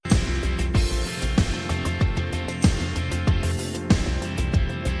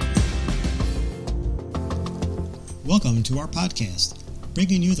Welcome to our podcast,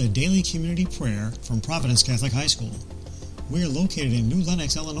 bringing you the daily community prayer from Providence Catholic High School. We are located in New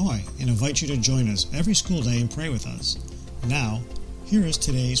Lenox, Illinois, and invite you to join us every school day and pray with us. Now, here is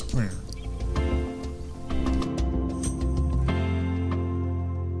today's prayer.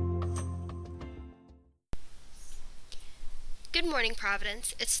 Good morning,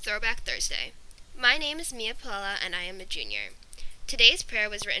 Providence. It's Throwback Thursday. My name is Mia Palella, and I am a junior. Today's prayer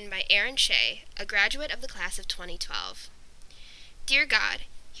was written by Aaron Shea, a graduate of the class of 2012. Dear God,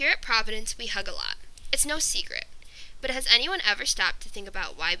 here at Providence we hug a lot. It's no secret. But has anyone ever stopped to think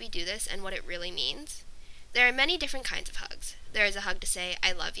about why we do this and what it really means? There are many different kinds of hugs. There is a hug to say,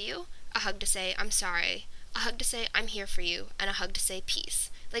 I love you, a hug to say, I'm sorry, a hug to say, I'm here for you, and a hug to say peace,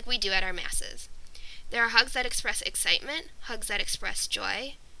 like we do at our masses. There are hugs that express excitement, hugs that express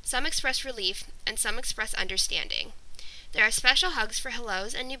joy, some express relief, and some express understanding. There are special hugs for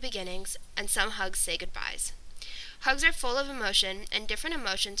hellos and new beginnings, and some hugs say goodbyes. Hugs are full of emotion, and different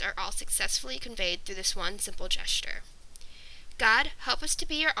emotions are all successfully conveyed through this one simple gesture. God, help us to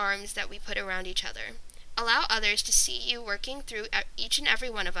be your arms that we put around each other. Allow others to see you working through each and every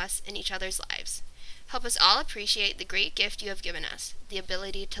one of us in each other's lives. Help us all appreciate the great gift you have given us, the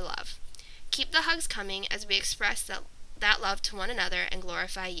ability to love. Keep the hugs coming as we express that love to one another and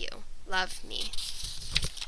glorify you. Love me.